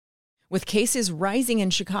With cases rising in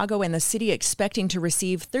Chicago and the city expecting to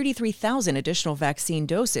receive 33,000 additional vaccine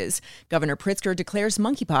doses, Governor Pritzker declares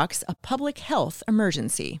monkeypox a public health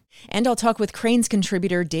emergency. And I'll talk with Crain's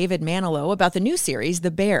contributor David Manilow about the new series,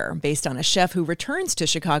 The Bear, based on a chef who returns to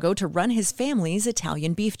Chicago to run his family's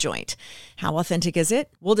Italian beef joint. How authentic is it?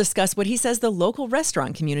 We'll discuss what he says the local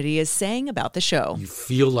restaurant community is saying about the show. You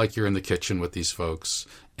feel like you're in the kitchen with these folks,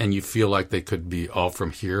 and you feel like they could be all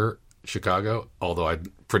from here, Chicago, although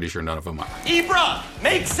I'm pretty sure none of them are. Ibra,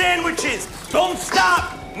 make sandwiches. Don't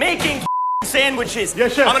stop making sandwiches.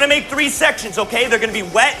 Yes, chef. I'm going to make 3 sections, okay? They're going to be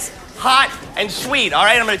wet, hot, and sweet, all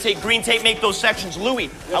right? I'm going to take green tape, make those sections. Louis,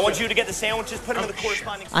 I want you to get the sandwiches, put them in the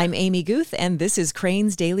corresponding... I'm Amy Guth, and this is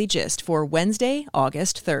Crain's Daily Gist for Wednesday,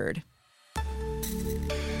 August 3rd.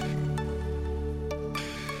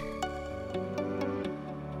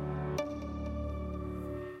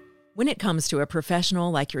 When it comes to a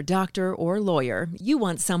professional like your doctor or lawyer, you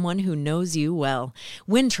want someone who knows you well.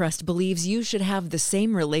 Wintrust believes you should have the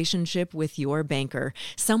same relationship with your banker,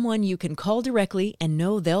 someone you can call directly and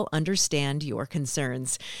know they'll understand your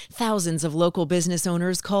concerns. Thousands of local business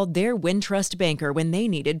owners called their Wintrust banker when they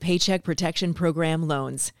needed Paycheck Protection Program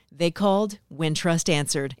loans. They called, Wintrust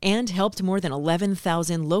answered, and helped more than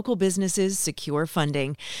 11,000 local businesses secure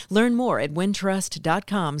funding. Learn more at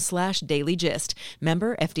wintrust.com/dailygist.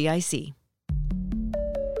 Member FDIC.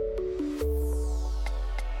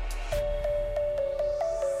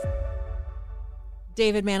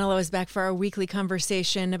 David Manilow is back for our weekly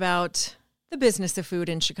conversation about the business of food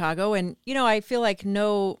in Chicago. And, you know, I feel like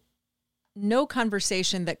no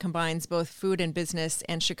conversation that combines both food and business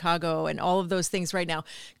and Chicago and all of those things right now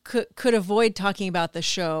could avoid talking about the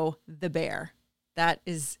show, The Bear. That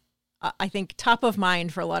is, I think, top of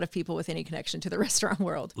mind for a lot of people with any connection to the restaurant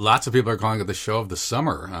world. Lots of people are calling it the show of the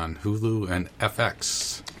summer on Hulu and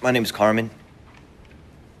FX. My name's Carmen.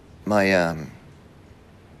 My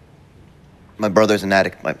brother's an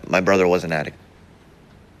addict. My brother was an addict.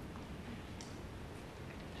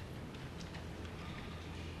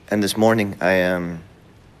 And this morning,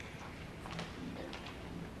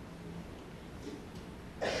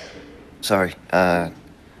 sorry, I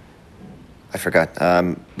forgot.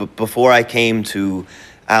 But before I came to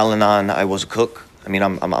Al-Anon, I was a cook. I mean,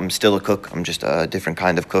 I'm still a cook. I'm just a different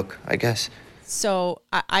kind of cook, I guess. So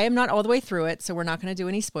I am not all the way through it, so we're not going to do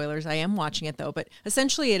any spoilers. I am watching it, though. But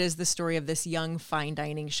essentially, it is the story of this young fine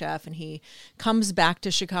dining chef, and he comes back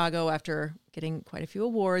to Chicago after getting quite a few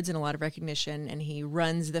awards and a lot of recognition, and he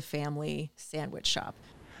runs the family sandwich shop.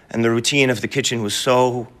 And the routine of the kitchen was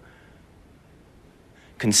so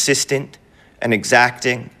consistent and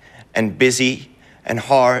exacting and busy and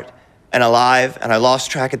hard and alive, and I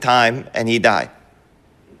lost track of time, and he died.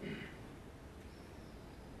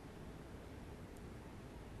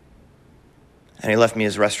 And he left me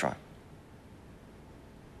his restaurant.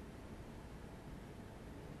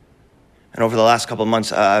 And over the last couple of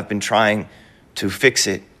months, I've been trying to fix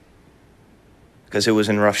it because it was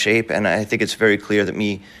in rough shape, and I think it's very clear that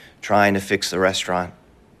me trying to fix the restaurant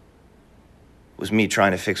was me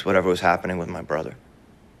trying to fix whatever was happening with my brother.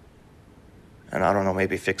 And I don't know,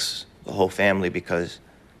 maybe fix the whole family, because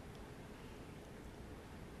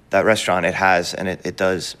that restaurant, it has, and it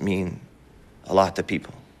does mean a lot to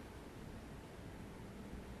people.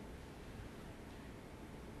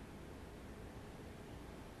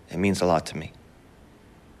 It means a lot to me.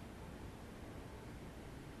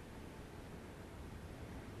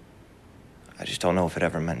 I just don't know if it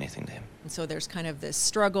ever meant anything to him. And so there's kind of this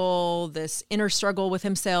struggle, this inner struggle with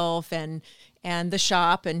himself and the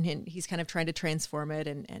shop, and he's kind of trying to transform it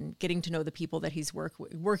and getting to know the people that he's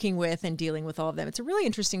working with and dealing with all of them. It's a really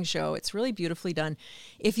interesting show. It's really beautifully done.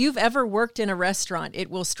 If you've ever worked in a restaurant,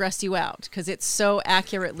 it will stress you out because it's so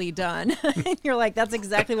accurately done. And you're like, that's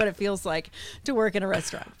exactly what it feels like to work in a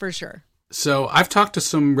restaurant, for sure. So I've talked to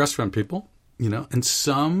some restaurant people, and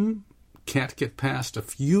some can't get past a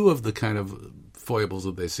few of the kind of foibles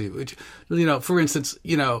that they see, which, for instance,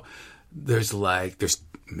 there's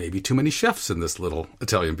maybe too many chefs in this little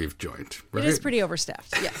Italian beef joint, right? It is pretty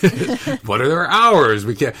overstaffed, yeah. What are their hours?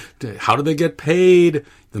 How do they get paid?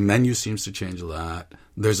 The menu seems to change a lot.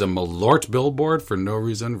 There's a Malort billboard for no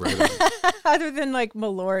reason, right? Other than like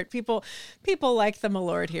Malort. People like the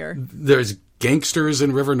Malort here. There's gangsters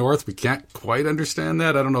in River North. We can't quite understand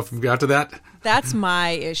that. I don't know if we've got to that. That's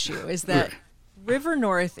my issue, is that River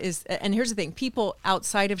North is, and here's the thing, people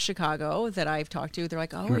outside of Chicago that I've talked to, they're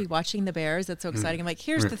like, oh, are you watching the Bears? That's so exciting. I'm like,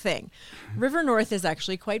 here's the thing. River North is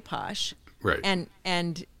actually quite posh. Right.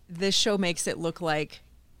 And this show makes it look like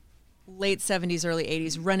late 70s, early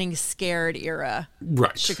 80s, running scared era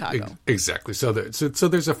right. Chicago. Exactly. So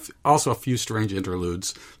there's also a few strange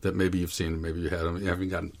interludes that maybe you've seen, maybe you haven't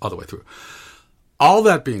gotten all the way through. All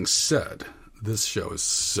that being said, this show is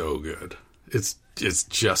so good. It's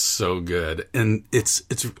just so good, and it's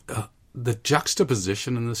the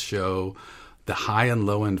juxtaposition in this show, the high and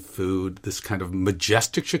low end food, this kind of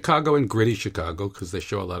majestic Chicago and gritty Chicago, because they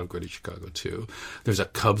show a lot of gritty Chicago too. There's a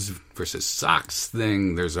Cubs versus Sox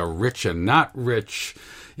thing. There's a rich and not rich.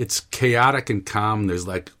 It's chaotic and calm. There's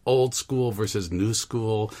like old school versus new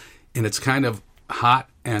school, and it's kind of hot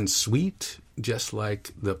and sweet, just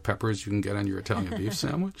like the peppers you can get on your Italian beef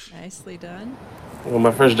sandwich. Nicely done. Well,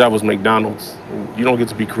 my first job was McDonald's. You don't get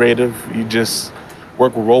to be creative. You just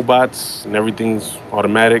work with robots, and everything's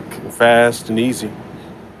automatic and fast and easy.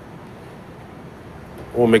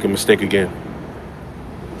 I won't make a mistake again.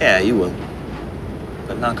 Yeah, you will.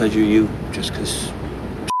 But not because you're you, just because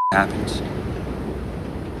happens.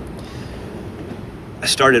 I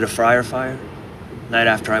started a fryer fire. Night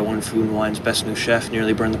after I won Food and Wine's Best New Chef,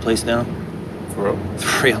 nearly burned the place down. For real?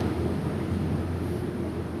 For real.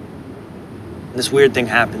 This weird thing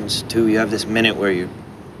happens, too. You have this minute where you're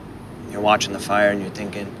watching the fire and you're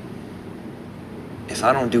thinking, if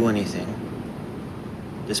I don't do anything,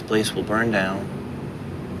 this place will burn down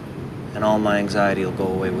and all my anxiety will go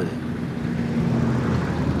away with it.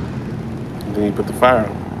 And then you put the fire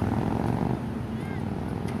out.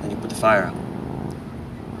 Then you put the fire out.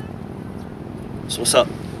 So what's up?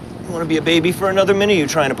 You want to be a baby for another minute, or you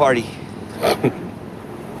trying to party?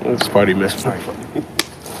 It's party, man. Sorry.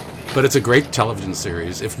 But it's a great television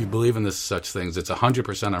series. If you believe in such things, it's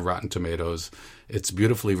 100% on Rotten Tomatoes. It's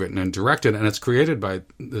beautifully written and directed, and it's created by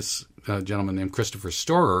this gentleman named Christopher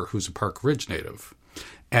Storer, who's a Park Ridge native.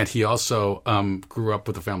 And he also grew up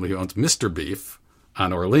with a family who owns Mr. Beef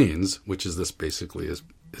on Orleans, which is this basically is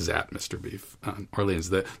at Mr. Beef on Orleans.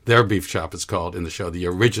 Their beef shop is called, in the show, the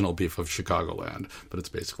Original Beef of Chicagoland, but it's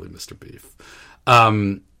basically Mr. Beef.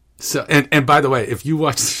 So, and by the way, if you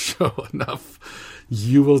watch the show enough,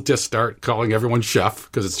 you will just start calling everyone chef,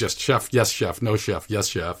 because it's just chef, yes, chef, no chef, yes,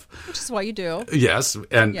 chef. Which is what you do. Yes,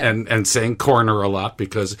 and saying corner a lot,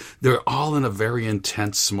 because they're all in a very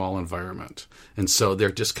intense, small environment. And so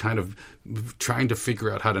they're just kind of trying to figure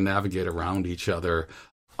out how to navigate around each other.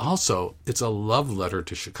 Also, it's a love letter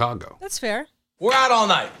to Chicago. That's fair. We're out all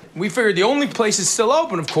night. We figured the only place that's still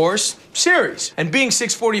open, of course, Ceres. And being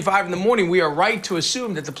 6:45 in the morning, we are right to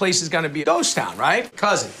assume that the place is going to be a ghost town, right?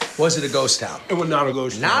 Cousin, was it a ghost town? It was not a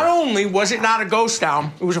ghost town. Not only was it not a ghost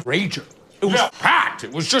town, it was a rager. It was packed.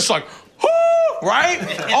 It was just like, whoo, right?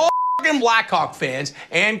 All fucking Blackhawk fans.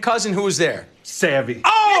 And Cousin, who was there? Savvy.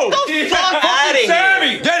 Oh! Get the fuck outta here.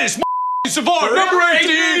 Savvy! Dennis Savard, number 18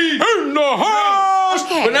 in the house!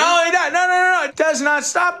 Okay. But not only that, no, it does not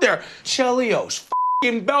stop there. Chelios,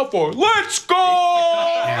 f***ing Belfort, let's go!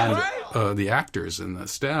 And the actors and the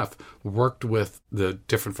staff worked with the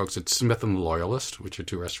different folks at Smith and Loyalist, which are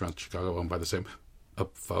two restaurants in Chicago owned by the same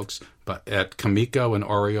folks, but at Kamiko and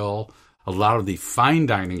Oriole. A lot of the fine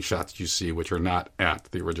dining shots you see, which are not at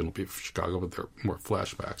the Original Beef of Chicago, but they're more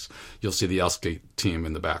flashbacks, you'll see the Elskate team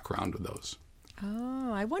in the background of those.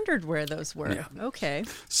 Oh, I wondered where those were. Yeah. Okay.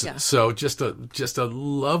 So just a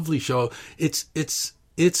lovely show.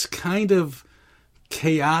 It's kind of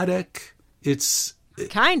chaotic. It's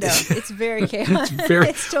kind of. It's very chaotic.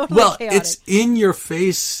 It's totally chaotic. It's in your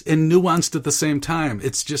face and nuanced at the same time.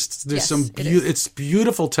 It's just there's it's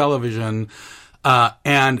beautiful television,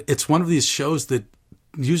 and it's one of these shows that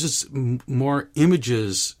uses more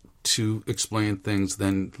images to explain things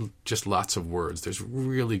than just lots of words. There's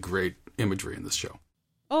really great imagery in this show.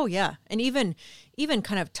 Oh yeah, and even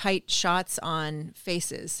kind of tight shots on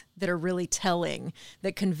faces that are really telling,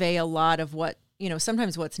 that convey a lot of what,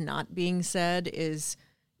 sometimes what's not being said is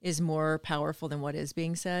more powerful than what is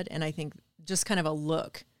being said. And I think just kind of a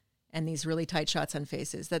look and these really tight shots on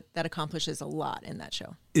faces that accomplishes a lot in that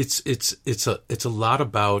show. It's a lot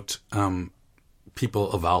about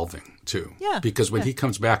people evolving too. Yeah. Because when he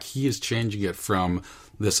comes back, he is changing it from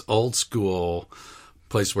this old school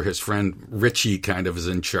place where his friend Richie kind of is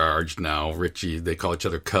in charge now. Richie, they call each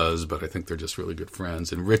other cuz, but I think they're just really good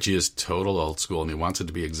friends. And Richie is total old school, and he wants it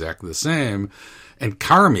to be exactly the same. And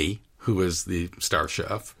Carmy, who is the star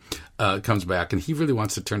chef, comes back, and he really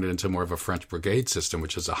wants to turn it into more of a French brigade system,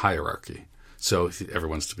 which is a hierarchy. So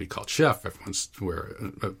everyone's to be called chef, everyone's to wear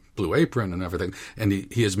a blue apron and everything. And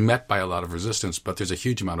he is met by a lot of resistance, but there's a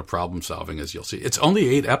huge amount of problem solving, as you'll see. It's only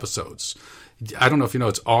 8 episodes. I don't know if you know,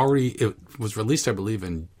 it was released, I believe,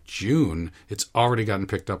 in June, it's already gotten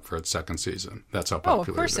picked up for its second season. That's how popular it is.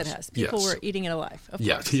 Oh, of course it has. People were eating it alive. Of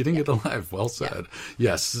course. Eating it alive. Well said.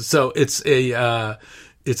 Yeah. Yes. So it's a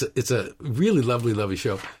really lovely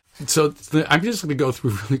show. So I'm just going to go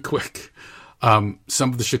through really quick some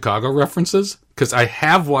of the Chicago references, because I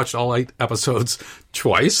have watched all 8 episodes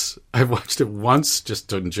twice. I've watched it once just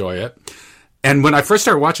to enjoy it. And when I first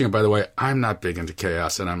started watching it, by the way, I'm not big into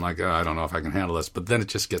chaos, and I'm like, oh, I don't know if I can handle this. But then it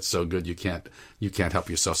just gets so good, you can't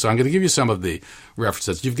help yourself. So I'm going to give you some of the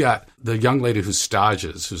references. You've got the young lady who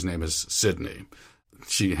stages, whose name is Sydney.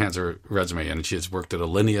 She hands her resume in, and she has worked at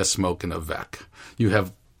Alinea, Smoke, and Avec. You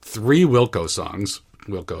have 3 Wilco songs.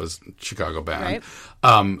 Wilco is a Chicago band.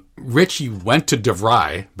 Right. Richie went to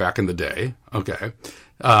DeVry back in the day. Okay.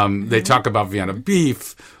 They talk about Vienna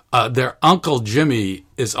beef. Their uncle Jimmy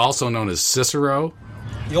is also known as Cicero.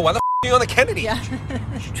 Yo, why the are you on the Kennedy? Yeah.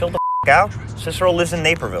 Chill the out. Cicero lives in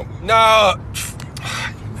Naperville. No.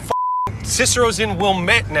 Cicero's in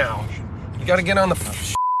Wilmette now. You gotta get on the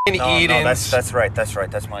Edens. No, that's right.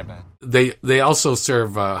 That's my bad. They also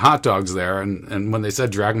serve hot dogs there, and when they said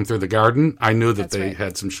drag them through the garden, I knew that they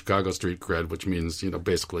had some Chicago street cred, which means,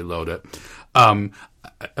 basically load it.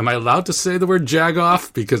 Am I allowed to say the word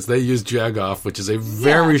jagoff? Because they use jagoff, which is a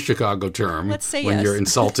very Chicago term when you're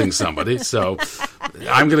insulting somebody. So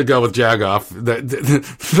I'm going to go with jagoff.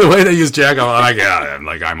 The way they use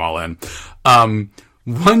jagoff, I'm all in.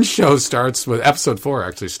 One show episode 4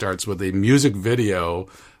 actually starts with a music video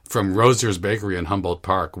from Roser's Bakery in Humboldt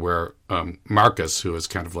Park, where Marcus, who is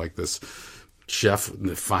kind of like this chef,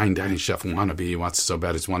 the fine dining chef wannabe, he wants so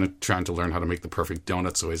bad, he's trying to learn how to make the perfect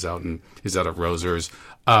donut, so he's out at Roser's.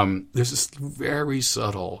 There's this very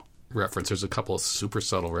subtle reference. There's a couple of super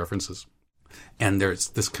subtle references. And there's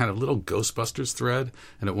this kind of little Ghostbusters thread,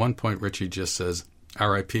 and at one point Richie just says,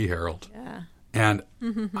 R.I.P. Harold. Yeah. And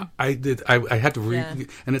I had to read,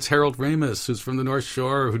 and it's Harold Ramis, who's from the North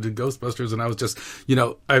Shore, who did Ghostbusters, and I was just,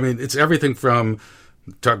 it's everything from,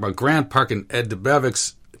 talk about Grant Park and Ed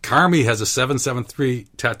Debevic's. Carmy has a 773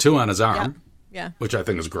 tattoo on his arm, which I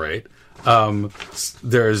think is great.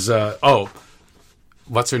 There's,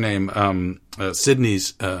 what's her name?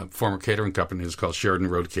 Sydney's former catering company is called Sheridan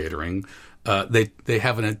Road Catering. They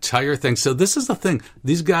have an entire thing. So this is the thing.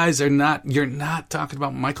 These guys you're not talking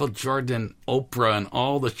about Michael Jordan, Oprah, and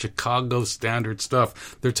all the Chicago standard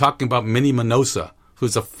stuff. They're talking about Minnie Minosa,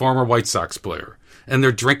 who's a former White Sox player. And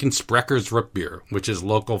they're drinking Sprecker's root beer, which is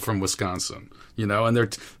local from Wisconsin, and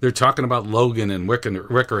they're talking about Logan and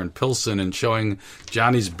Wicker and Pilsen and showing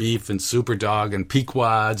Johnny's Beef and Superdog and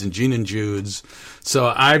Pequods and Gene and Jude's.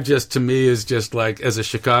 So to me is just like, as a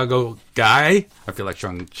Chicago guy, I feel like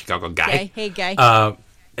showing Chicago guy. Hey, guy.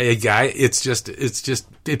 A guy,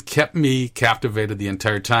 it kept me captivated the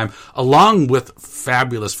entire time, along with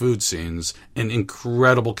fabulous food scenes and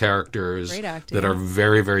incredible characters that are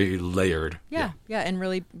very, very layered. Yeah, and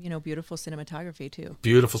really, beautiful cinematography too.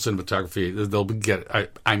 Beautiful cinematography.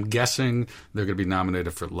 I'm guessing they're going to be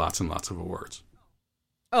nominated for lots and lots of awards.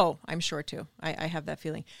 Oh, I'm sure too. I have that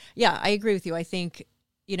feeling. Yeah, I agree with you. I think,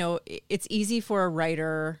 it's easy for a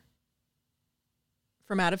writer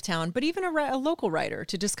from out of town, but even a local writer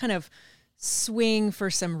to just kind of swing for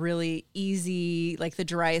some really easy, like the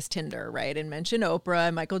driest tinder, right? And mention Oprah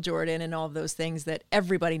and Michael Jordan and all of those things that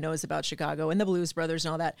everybody knows about Chicago and the Blues Brothers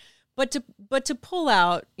and all that. But to pull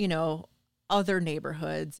out, other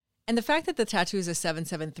neighborhoods. And the fact that the tattoo is a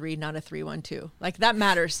 773, not a 312, like that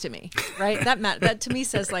matters to me, right? That to me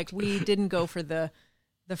says like we didn't go for the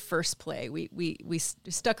first play. We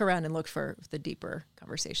stuck around and looked for the deeper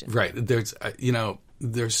conversation. Right.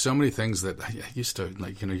 There's so many things that I used to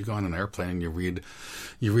you go on an airplane and you read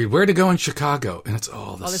Where to Go in Chicago, and it's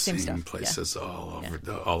all the same places all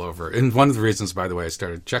over. And one of the reasons, by the way, I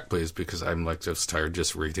started Check Please, because I'm just tired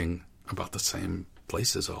just reading about the same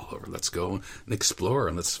places all over. Let's go and explore,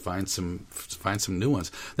 and let's find some new ones.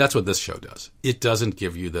 That's what this show does. It doesn't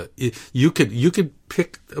give you you could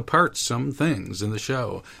pick apart some things in the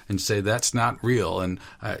show and say that's not real, and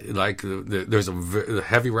there's a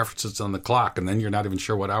heavy references on the clock, and then you're not even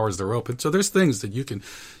sure what hours they're open. So there's things that you can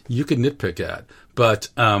nitpick at, but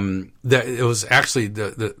it was actually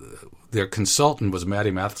their consultant was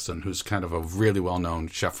Matty Matheson, who's kind of a really well-known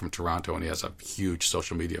chef from Toronto, and he has a huge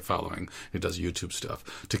social media following. He does YouTube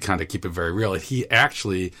stuff to kind of keep it very real. He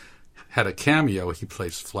actually had a cameo. He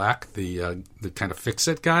plays Flack, the kind of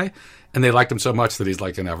fix-it guy, and they liked him so much that he's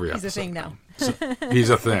like in every episode. He's a thing now. So he's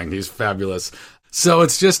a thing. He's fabulous. So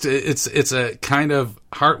it's just it's a kind of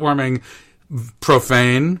heartwarming,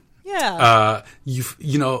 profane. Yeah.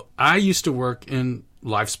 I used to work in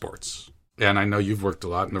live sports. And I know you've worked a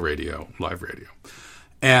lot in the live radio.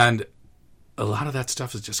 And a lot of that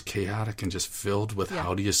stuff is just chaotic and just filled with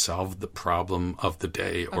how do you solve the problem of the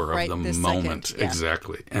day or of the moment. Second. Yeah.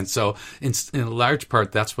 Exactly. And so in a large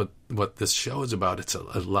part, that's what this show is about. It's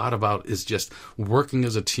a lot about is just working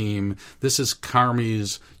as a team. This is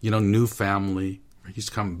Carmy's, new family. He's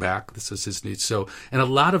come back. This is his needs. So, and a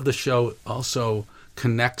lot of the show also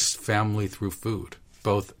connects family through food,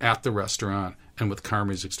 both at the restaurant and with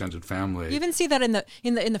Carmy's extended family. You even see that in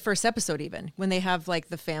the first episode, even when they have like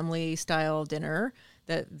the family style dinner,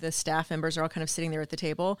 the staff members are all kind of sitting there at the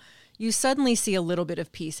table. You suddenly see a little bit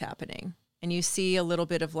of peace happening, and you see a little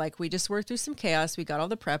bit of like, we just worked through some chaos. We got all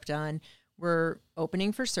the prep done. We're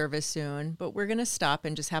opening for service soon, but we're going to stop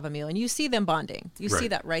and just have a meal. And you see them bonding. You see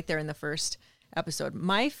that right there in the first episode.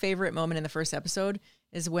 My favorite moment in the first episode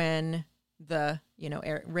is when the,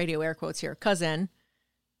 radio air quotes here, cousin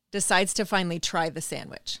decides to finally try the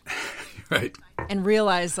sandwich. Right. And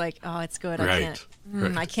realize like, oh, it's good. Right.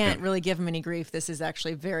 I can't really give him any grief. This is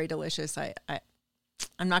actually very delicious.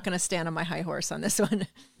 I'm not going to stand on my high horse on this one.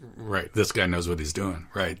 Right. This guy knows what he's doing.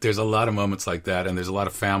 Right. There's a lot of moments like that. And there's a lot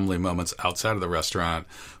of family moments outside of the restaurant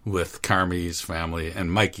with Carmy's family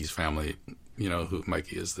and Mikey's family, who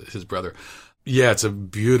Mikey is his brother. Yeah, it's a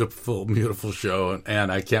beautiful, beautiful show.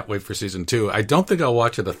 And I can't wait for season 2. I don't think I'll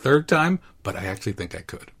watch it a third time, but I actually think I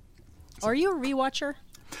could. Are you a rewatcher?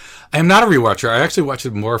 I am not a rewatcher. I actually watched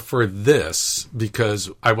it more for this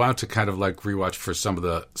because I wanted to kind of like rewatch for some of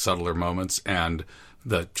the subtler moments and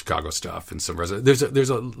the Chicago stuff and some there's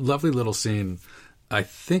a lovely little scene. I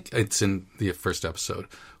think it's in the first episode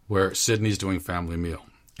where Sydney's doing family meal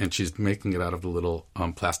and she's making it out of the little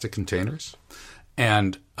plastic containers,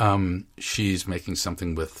 and she's making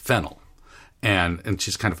something with fennel, and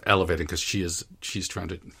she's kind of elevating because she's trying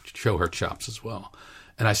to show her chops as well.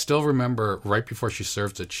 And I still remember right before she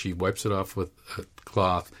serves it, she wipes it off with a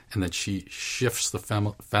cloth, and then she shifts the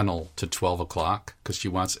fennel to 12 o'clock because she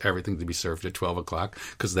wants everything to be served at 12 o'clock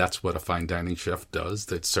because that's what a fine dining chef does.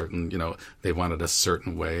 That's certain, they want it a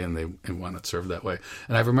certain way and they want it served that way.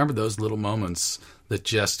 And I remember those little moments that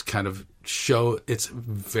just kind of show it's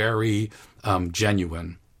very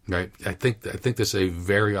genuine. Right. I think this is a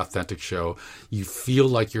very authentic show. You feel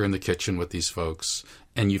like you're in the kitchen with these folks,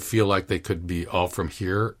 and you feel like they could be all from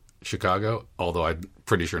here, Chicago, although I'm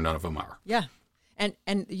pretty sure none of them are. Yeah. And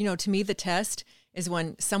to me, the test is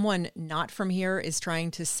when someone not from here is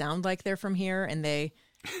trying to sound like they're from here, and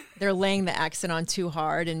they're laying the accent on too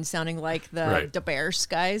hard and sounding like the Bears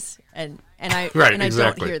guys. And I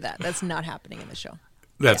don't hear that. That's not happening in the show.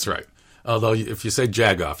 That's right. Although if you say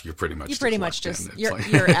Jagoff, you're pretty much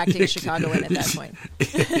you're acting Chicagoan at that point.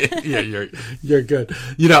 Yeah, you're good.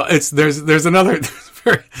 There's another.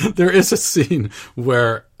 There is a scene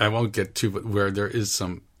where I won't get to, but where there is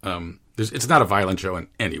some. It's not a violent show in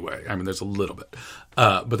any way. I mean, there's a little bit,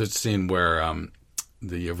 but there's a scene where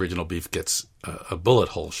the original beef gets a bullet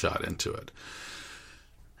hole shot into it.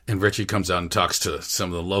 And Richie comes out and talks to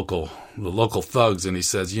some of the local thugs, and he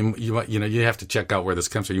says, you have to check out where this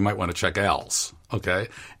comes from. You might want to check Al's, okay?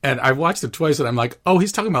 And I watched it twice, and I'm like, oh,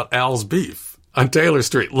 he's talking about Al's Beef on Taylor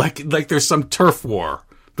Street, like there's some turf war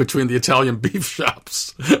between the Italian beef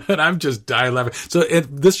shops, and I'm just dying laughing. So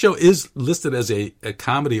this show is listed as a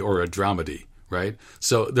comedy or a dramedy, right?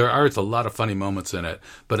 So there's a lot of funny moments in it,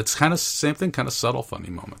 but it's kind of same thing, kind of subtle funny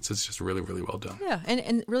moments. It's just really, really well done. Yeah,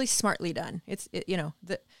 and really smartly done.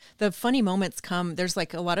 The funny moments come, there's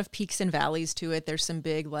like a lot of peaks and valleys to it. There's some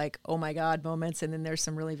big like, oh my God moments, and then there's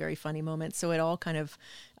some really very funny moments. So it all kind of,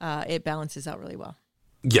 it balances out really well.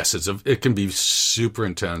 Yes, it can be super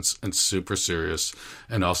intense and super serious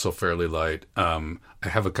and also fairly light. I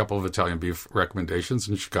have a couple of Italian beef recommendations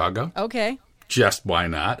in Chicago. Okay. Just why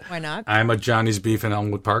not? Why not? I'm a Johnny's Beef in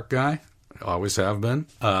Elmwood Park guy. Always have been.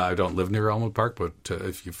 I don't live near Elmwood Park, but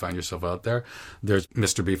if you find yourself out there, there's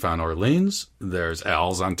Mr. Beef on Orleans. There's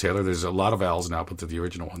Al's on Taylor. There's a lot of Al's now, but they're the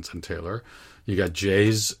original ones on Taylor. You got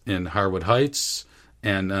Jay's in Harwood Heights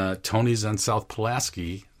and Tony's on South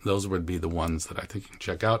Pulaski. Those would be the ones that I think you can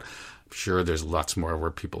check out. I'm sure there's lots more where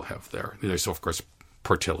people have there. There's, of course,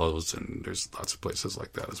 Portillo's, and there's lots of places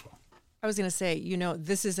like that as well. I was going to say,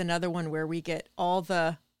 this is another one where we get all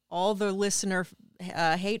the listener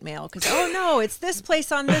hate mail because, oh no, it's this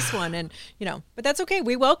place on this one. And, but that's okay.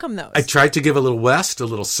 We welcome those. I tried to give a little west, a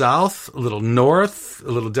little south, a little north, a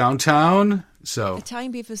little downtown. So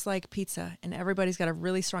Italian beef is like pizza, and everybody's got a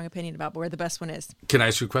really strong opinion about where the best one is. Can I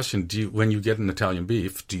ask you a question? When you get an Italian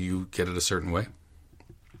beef, do you get it a certain way?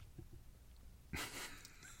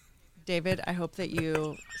 David, I hope that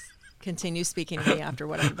you continue speaking to me after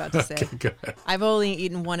what I'm about to say. Okay, go ahead. I've only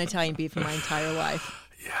eaten one Italian beef in my entire life.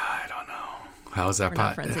 Yeah, I don't know. How is that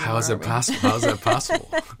possible? How is that possible?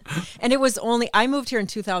 And it was only, I moved here in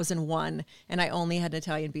 2001, and I only had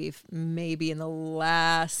Italian beef maybe in the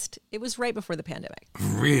last, it was right before the pandemic.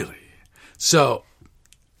 Really? So,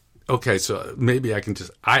 okay, so maybe I can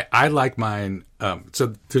just, I like mine,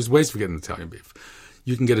 so there's ways of getting Italian beef.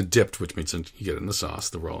 You can get it dipped, which means you get it in the sauce,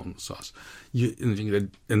 the roll in the sauce.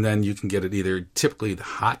 And then you can get it either typically the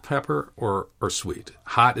hot pepper or sweet.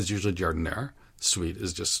 Hot is usually giardiniera. Sweet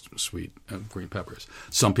is just sweet green peppers.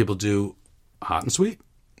 Some people do hot and sweet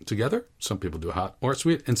together. Some people do hot or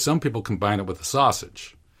sweet. And some people combine it with a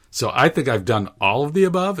sausage. So I think I've done all of the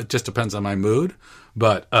above. It just depends on my mood.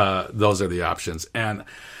 But those are the options. And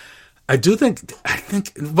I think,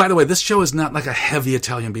 by the way, this show is not like a heavy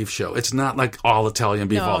Italian beef show. It's not like all Italian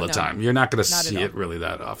beef all the time. You're not going to see it really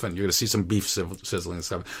that often. You're going to see some beef sizzling and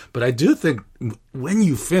stuff. But I do think when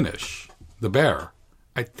you finish the bear,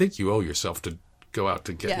 I think you owe yourself to go out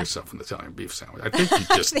to get yourself an Italian beef sandwich. I think you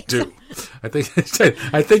just do. So.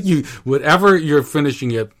 I think you, whatever you're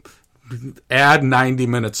finishing it, add 90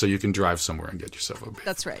 minutes so you can drive somewhere and get yourself a beef.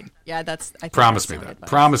 That's right. Yeah, that's. I think Promise me that.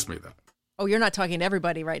 Promise me that. Oh, you're not talking to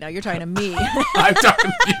everybody right now. You're talking to me. I'm talking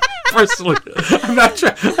to you personally.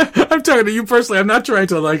 I'm talking to you personally. I'm not trying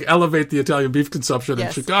to like elevate the Italian beef consumption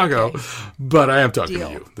in Chicago, but I am talking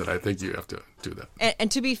to you that I think you have to do that. And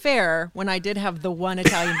to be fair, when I did have the one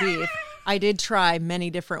Italian beef, I did try many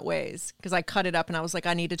different ways because I cut it up and I was like,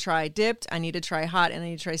 I need to try dipped, I need to try hot, and I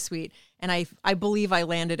need to try sweet. And I believe I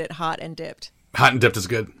landed it hot and dipped. Hot and dipped is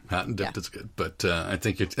good. Hot and dipped is good. But I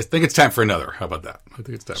think it's time for another. How about that? I think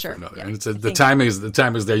it's time for another. Yeah. And the timing is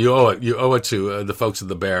there. You owe it to the folks at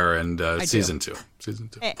the Bear and season two.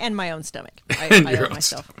 And my own stomach. I owe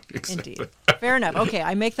myself. Exactly. Indeed. Fair enough. Okay,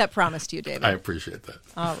 I make that promise to you, David. I appreciate that.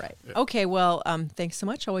 All right. Yeah. Okay. Well, thanks so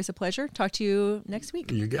much. Always a pleasure. Talk to you next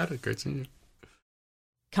week. You got it. Great seeing you.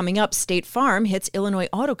 Coming up, State Farm hits Illinois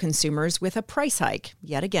auto consumers with a price hike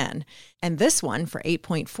yet again. And this one, for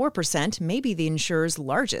 8.4%, may be the insurer's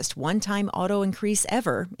largest one-time auto increase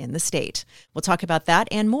ever in the state. We'll talk about that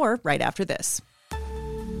and more right after this.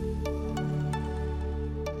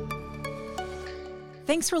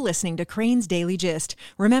 Thanks for listening to Crane's Daily Gist.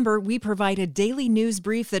 Remember, we provide a daily news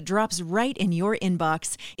brief that drops right in your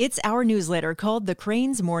inbox. It's our newsletter called The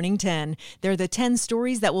Crane's Morning 10. They're the 10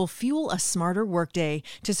 stories that will fuel a smarter workday.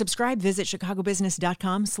 To subscribe, visit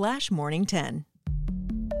chicagobusiness.com/morning10.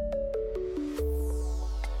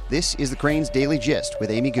 This is the Crane's Daily Gist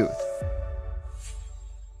with Amy Guth.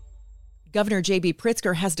 Governor J.B.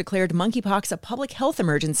 Pritzker has declared monkeypox a public health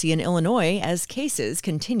emergency in Illinois as cases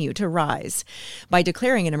continue to rise. By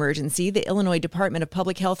declaring an emergency, the Illinois Department of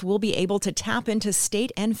Public Health will be able to tap into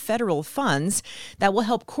state and federal funds that will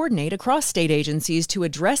help coordinate across state agencies to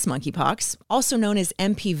address monkeypox, also known as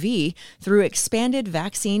MPV, through expanded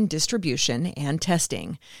vaccine distribution and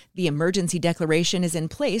testing. The emergency declaration is in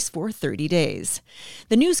place for 30 days.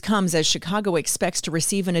 The news comes as Chicago expects to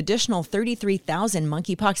receive an additional 33,000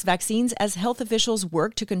 monkeypox vaccines as health officials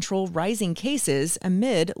work to control rising cases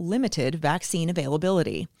amid limited vaccine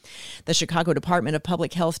availability. The Chicago Department of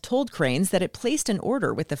Public Health told Cranes that it placed an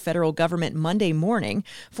order with the federal government Monday morning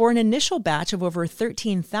for an initial batch of over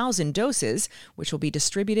 13,000 doses, which will be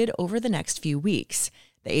distributed over the next few weeks.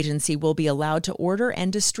 The agency will be allowed to order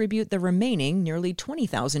and distribute the remaining nearly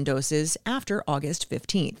 20,000 doses after August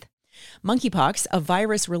 15th. Monkeypox, a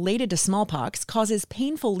virus related to smallpox, causes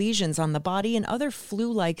painful lesions on the body and other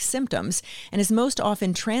flu-like symptoms and is most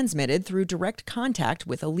often transmitted through direct contact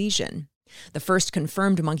with a lesion. The first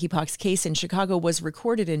confirmed monkeypox case in Chicago was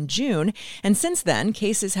recorded in June, and since then,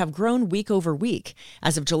 cases have grown week over week.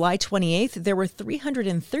 As of July 28th, there were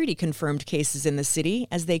 330 confirmed cases in the city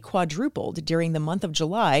as they quadrupled during the month of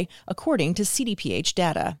July, according to CDPH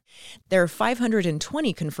data. There are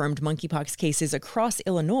 520 confirmed monkeypox cases across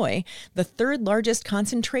Illinois, the third largest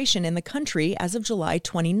concentration in the country as of July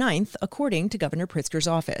 29th, according to Governor Pritzker's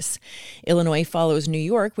office. Illinois follows New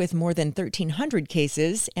York with more than 1,300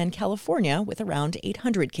 cases and California with around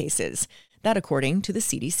 800 cases. That according to the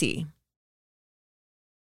CDC.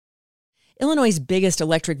 Illinois' biggest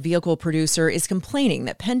electric vehicle producer is complaining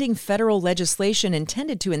that pending federal legislation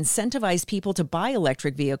intended to incentivize people to buy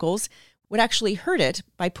electric vehicles would actually hurt it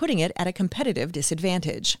by putting it at a competitive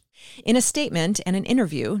disadvantage. In a statement and an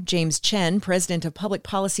interview, James Chen, president of public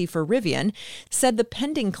policy for Rivian, said the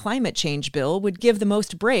pending climate change bill would give the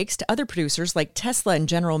most breaks to other producers like Tesla and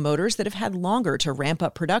General Motors that have had longer to ramp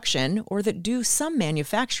up production or that do some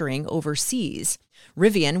manufacturing overseas.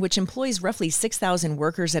 Rivian, which employs roughly 6,000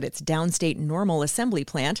 workers at its downstate Normal assembly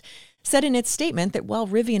plant, said in its statement that while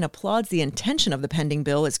Rivian applauds the intention of the pending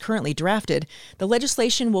bill as currently drafted, the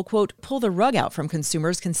legislation will, quote, pull the rug out from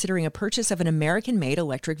consumers considering a purchase of an American-made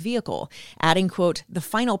electric vehicle. vehicle, adding, quote, "The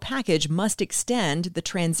final package must extend the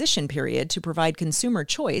transition period to provide consumer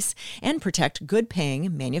choice and protect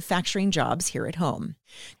good-paying manufacturing jobs here at home."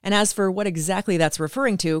 And as for what exactly that's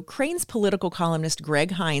referring to, Crain's political columnist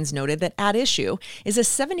Greg Hines noted that at issue is a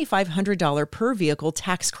 $7,500 per vehicle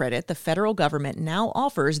tax credit the federal government now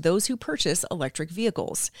offers those who purchase electric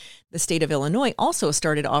vehicles. The state of Illinois also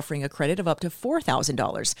started offering a credit of up to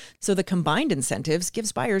 $4,000, so the combined incentives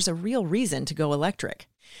gives buyers a real reason to go electric.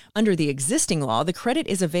 Under the existing law, the credit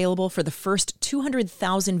is available for the first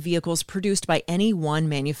 200,000 vehicles produced by any one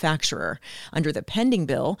manufacturer. Under the pending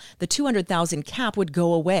bill, the 200,000 cap would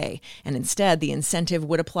go away, and instead the incentive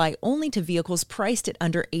would apply only to vehicles priced at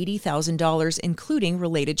under $80,000, including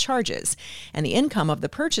related charges, and the income of the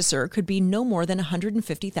purchaser could be no more than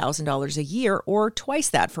 $150,000 a year, or twice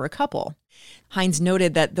that for a couple. Hines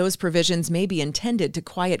noted that those provisions may be intended to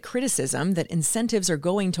quiet criticism that incentives are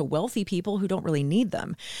going to wealthy people who don't really need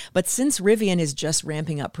them. But since Rivian is just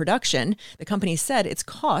ramping up production, the company said its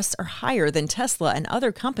costs are higher than Tesla and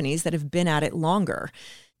other companies that have been at it longer.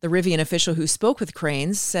 The Rivian official who spoke with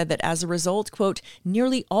Crain's said that as a result, quote,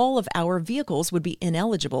 "Nearly all of our vehicles would be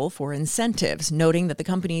ineligible for incentives," noting that the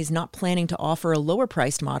company is not planning to offer a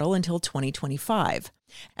lower-priced model until 2025.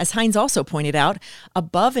 As Hines also pointed out,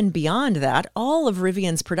 above and beyond that, all of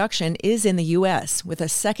Rivian's production is in the U.S., with a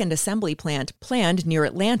second assembly plant planned near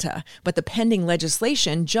Atlanta. But the pending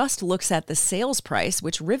legislation just looks at the sales price,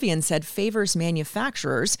 which Rivian said favors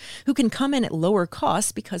manufacturers who can come in at lower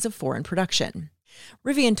costs because of foreign production.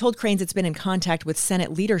 Rivian told Crain's it's been in contact with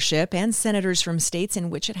Senate leadership and senators from states in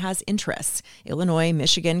which it has interests, Illinois,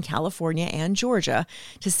 Michigan, California, and Georgia,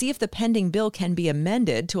 to see if the pending bill can be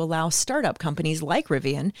amended to allow startup companies like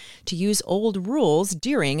Rivian to use old rules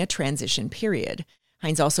during a transition period.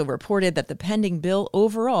 Hines also reported that the pending bill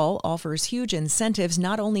overall offers huge incentives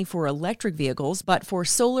not only for electric vehicles, but for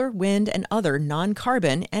solar, wind, and other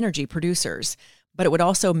non-carbon energy producers. But it would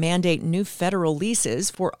also mandate new federal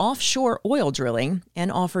leases for offshore oil drilling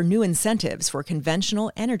and offer new incentives for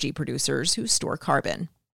conventional energy producers who store carbon.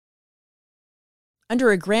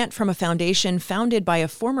 Under a grant from a foundation founded by a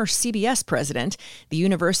former CBS president, the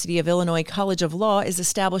University of Illinois College of Law is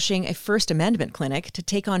establishing a First Amendment clinic to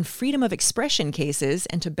take on freedom of expression cases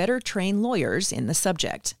and to better train lawyers in the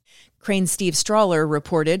subject. Crain's Steve Strawler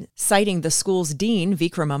reported, citing the school's dean,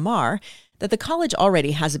 Vikram Amar, that the college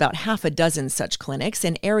already has about half a dozen such clinics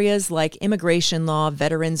in areas like immigration law,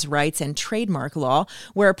 veterans' rights, and trademark law,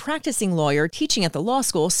 where a practicing lawyer teaching at the law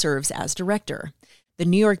school serves as director. The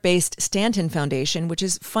New York-based Stanton Foundation, which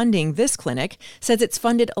is funding this clinic, says it's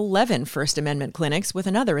funded 11 First Amendment clinics with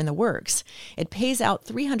another in the works. It pays out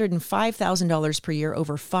 $305,000 per year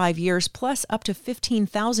over 5 years, plus up to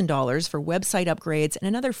 $15,000 for website upgrades and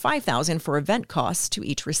another $5,000 for event costs to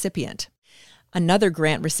each recipient. Another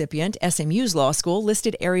grant recipient, SMU's law school,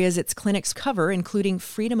 listed areas its clinics cover, including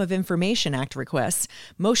Freedom of Information Act requests,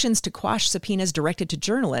 motions to quash subpoenas directed to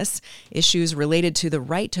journalists, issues related to the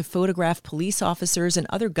right to photograph police officers and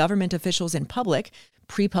other government officials in public,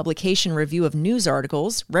 pre-publication review of news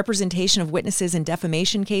articles, representation of witnesses in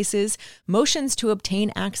defamation cases, motions to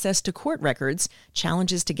obtain access to court records,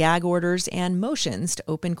 challenges to gag orders, and motions to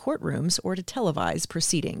open courtrooms or to televise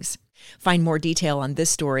proceedings. Find more detail on this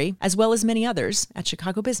story, as well as many others, at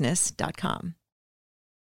chicagobusiness.com.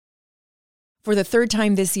 For the third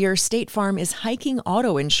time this year, State Farm is hiking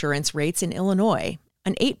auto insurance rates in Illinois,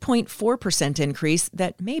 an 8.4% increase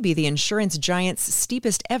that may be the insurance giant's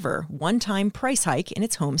steepest ever one-time price hike in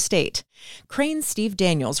its home state. Crain's Steve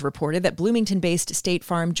Daniels reported that Bloomington-based State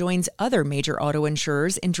Farm joins other major auto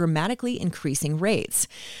insurers in dramatically increasing rates.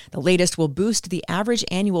 The latest will boost the average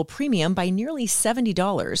annual premium by nearly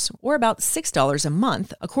 $70, or about $6 a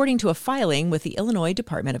month, according to a filing with the Illinois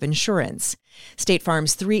Department of Insurance. State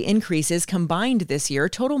Farm's 3 increases combined this year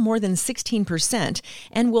total more than 16%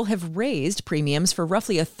 and will have raised premiums for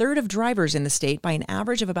roughly a third of drivers in the state by an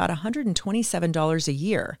average of about $127 a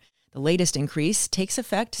year. The latest increase takes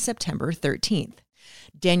effect September 13th.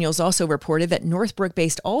 Daniels also reported that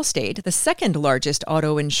Northbrook-based Allstate, the second largest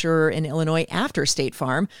auto insurer in Illinois after State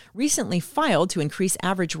Farm, recently filed to increase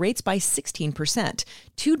average rates by 16%.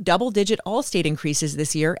 2 double-digit Allstate increases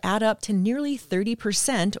this year add up to nearly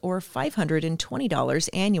 30%, or $520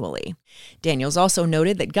 annually. Daniels also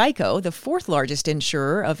noted that Geico, the 4th largest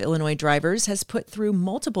insurer of Illinois drivers, has put through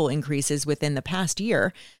multiple increases within the past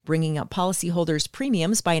year, bringing up policyholders'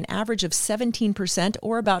 premiums by an average of 17%,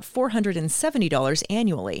 or about $470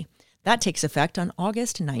 annually. That takes effect on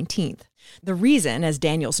August 19th. The reason, as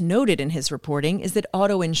Daniels noted in his reporting, is that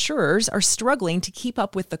auto insurers are struggling to keep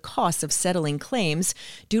up with the costs of settling claims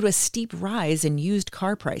due to a steep rise in used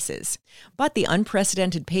car prices. But the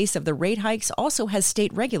unprecedented pace of the rate hikes also has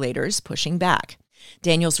state regulators pushing back.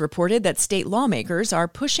 Daniels reported that state lawmakers are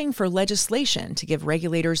pushing for legislation to give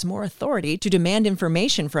regulators more authority to demand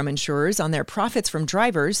information from insurers on their profits from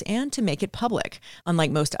drivers and to make it public.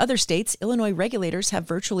 Unlike most other states, Illinois regulators have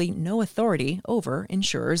virtually no authority over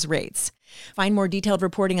insurers' rates. Find more detailed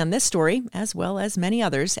reporting on this story, as well as many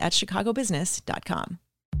others, at chicagobusiness.com.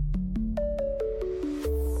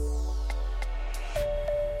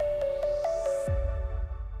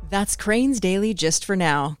 That's Crain's Daily Gist for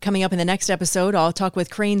now. Coming up in the next episode, I'll talk with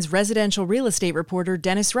Crain's residential real estate reporter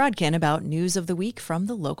Dennis Rodkin about news of the week from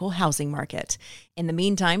the local housing market. In the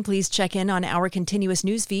meantime, please check in on our continuous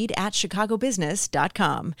news feed at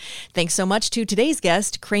chicagobusiness.com. Thanks so much to today's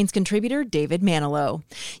guest, Crain's contributor David Manilow.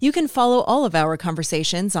 You can follow all of our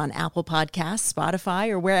conversations on Apple Podcasts, Spotify,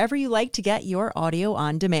 or wherever you like to get your audio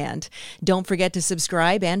on demand. Don't forget to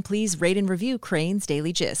subscribe and please rate and review Crain's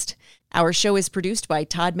Daily Gist. Our show is produced by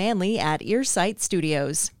Todd Manley at Earsight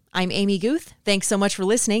Studios. I'm Amy Guth. Thanks so much for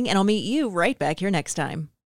listening, and I'll meet you right back here next time.